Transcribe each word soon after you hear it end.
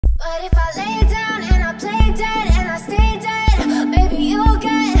But if I lay down and I play dead and I stay dead, maybe you'll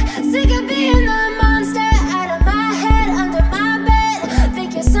get sick of being the monster out of my head, under my bed.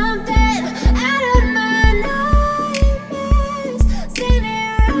 Think you're something out of my nightmares. See me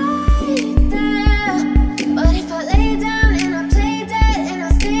right there. But if I lay down and I play dead and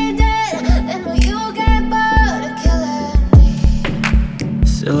I stay dead, then will you get bored of killing me?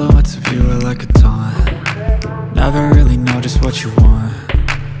 Silhouettes of you are like a taunt. Never really know just what you want.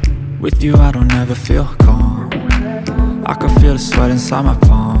 With you I don't ever feel calm. I can feel the sweat inside my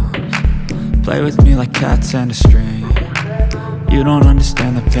palms. Play with me like cats and a string. You don't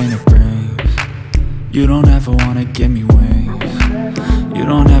understand the pain it brings. You don't ever wanna give me wings. You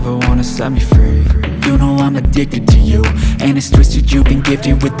don't ever wanna set me free. You know I'm addicted to you, and it's twisted, you've been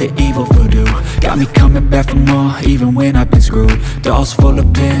gifted with the evil voodoo. Got me coming back for more, even when I've been screwed. Dolls full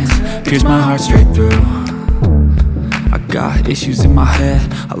of pins, pierce my heart straight through. I got issues in my head,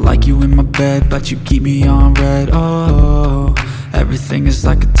 I like you in my bed, but you keep me on red. Oh, everything is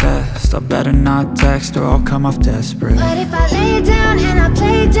like a test. I better not text or I'll come off desperate. But if I lay down and I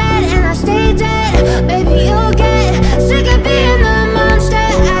play dead and I stay dead, maybe you'll get sick of being the monster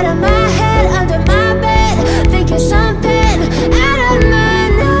out of my head, under my bed. Think you're something out of my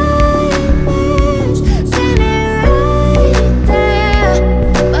nightmares. See me right there.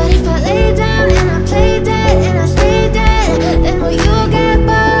 But if I lay down and I play dead and I stay dead, then will you get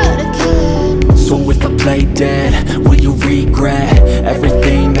bored of killing me? So if I play dead, will you regret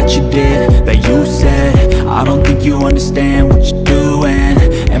everything that you did, that you said? I don't think you understand what you're doing,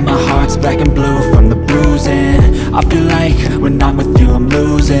 and my heart's black and blue from the bruising. I feel like when I'm with you I'm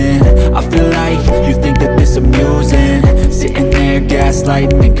losing. I feel like you think that this amusing, sitting there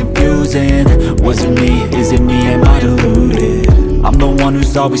gaslighting and confusing. Was it me? Is it me? Am I deluded? I'm the one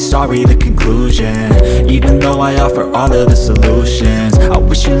who's always sorry, the conclusion, even though I offer all of the solutions. I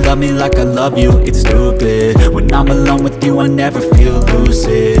wish you loved me like I love you, it's stupid. When I'm alone with you I never feel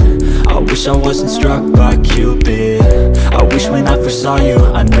lucid. I wish I wasn't struck by Cupid. I wish when I first saw you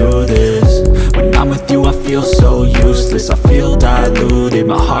I knew this. When I'm with you I feel so useless, I feel diluted,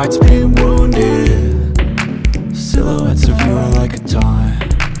 my heart's been wounded. Silhouettes of you are like a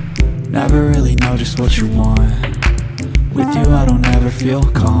taunt. Never really know just what you want. With you I don't ever feel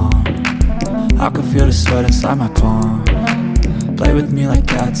calm. I can feel the sweat inside my palm. Play with me like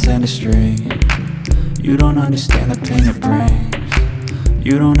cats and a string. You don't understand the pain it brings.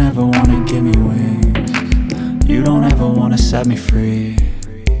 You don't ever wanna give me wings. You don't ever wanna set me free.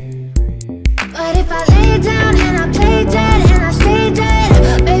 But if I lay down and I play dead and I stay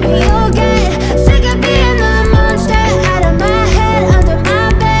dead, maybe you'll get sick of being the monster out of my head, under my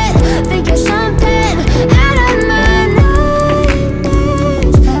bed. Think you're something out of my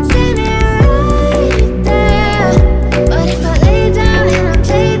nightmares. See me right there. But if I lay down and I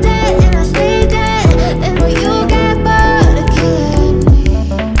play dead and I stay dead, then will you get bored of killing me?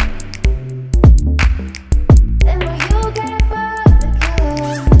 Then will you get bored of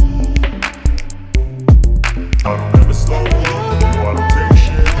killing me? I don't ever slow up, no I don't take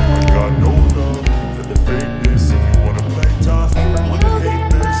shit. I got no love for the fakeness. If you wanna play tough, wanna hate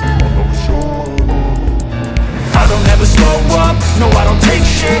this, I'll always show up. I don't ever slow up, no I don't take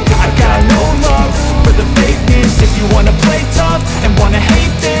shit. I got no love for the fakeness. If you wanna play tough and wanna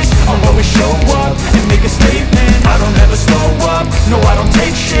hate this, I'll always show up and make a statement. I don't ever slow up, no I don't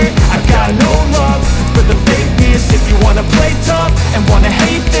take shit. I got no love for the fakeness. If you wanna play tough and wanna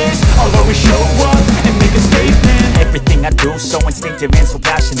hate this, I'll always show up and make a statement. Everything I do so instinctive and so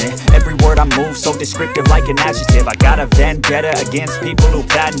passionate. Every word I move so descriptive like an adjective. I got a vendetta against people who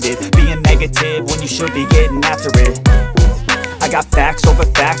patented being negative when you should be getting after it. I got facts over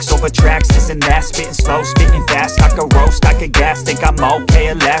tracks, this and that. Spitting slow, spitting fast. I could roast, I could gas. Think I'm okay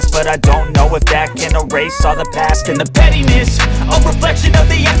at last, but I don't know if that can erase all the past and the pettiness. A reflection of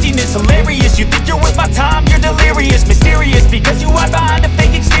the emptiness. Hilarious, you think you're worth my time, you're delirious. Mysterious, because you hide behind a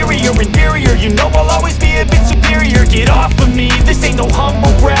fake exterior. Inferior, you know I'll always be a bit superior. Get off of me, this ain't no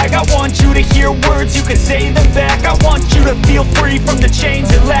humble brag. I want you to hear words, you can say them back. I want you to feel free from the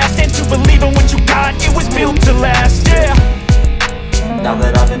chains at last, and to believe in what you got, it was built to last, yeah. Now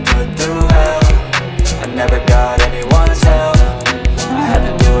that I've been put through hell, I never got anyone's help. I had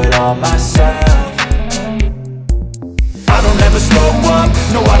to do it all myself. I don't ever slow up,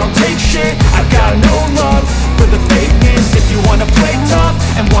 no I don't take shit. I got no love for the fakeness. If you wanna play tough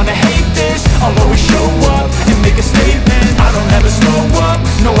and wanna hate this, I'll always show up and make a statement. I don't ever slow up,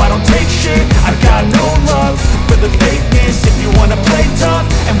 no I don't take shit. I got no love for the fakeness. If you wanna play tough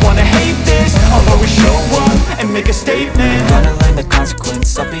and wanna hate this, I'll always show up and make a statement. Gonna learn the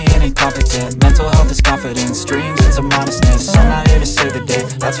consequence of being incompetent. Mental health is confidence, dreams and some honestness.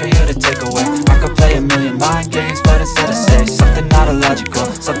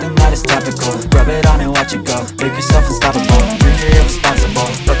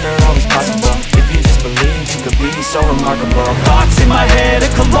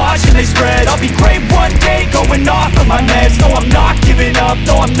 dread. I'll be great one day, going off of my meds. No, I'm not giving up,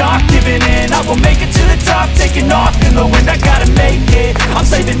 no, I'm not giving in. I will make it to the top, taking off in the wind. I gotta make it, I'm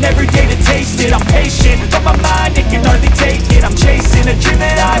saving every day to taste it. I'm patient, but my mind, it can hardly take it. I'm chasing a dream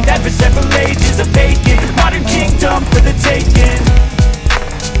that I've had for several ages. A vacant, modern kingdom for the taking.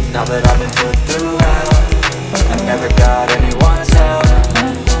 Now that I've been put through hell, I never got anyone's help.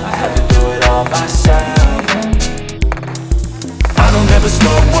 I had to do it all myself. I don't ever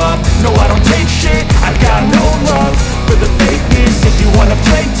slow up, no I don't take shit. I got no love for the fakeness. If you wanna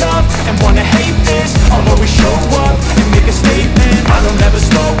play tough and wanna hate this, I'll always show up and make a statement. I don't ever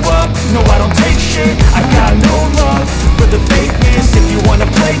slow up, no I don't take shit. I got no love for the fakeness. If you wanna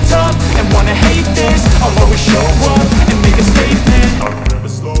play tough and wanna hate this, I'll always show up and make a statement. I don't ever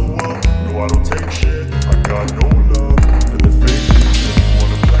slow up, no I don't take shit. I got no love for the fakeness. If you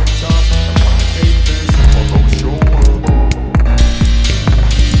wanna play tough and wanna hate this, I'll always show up.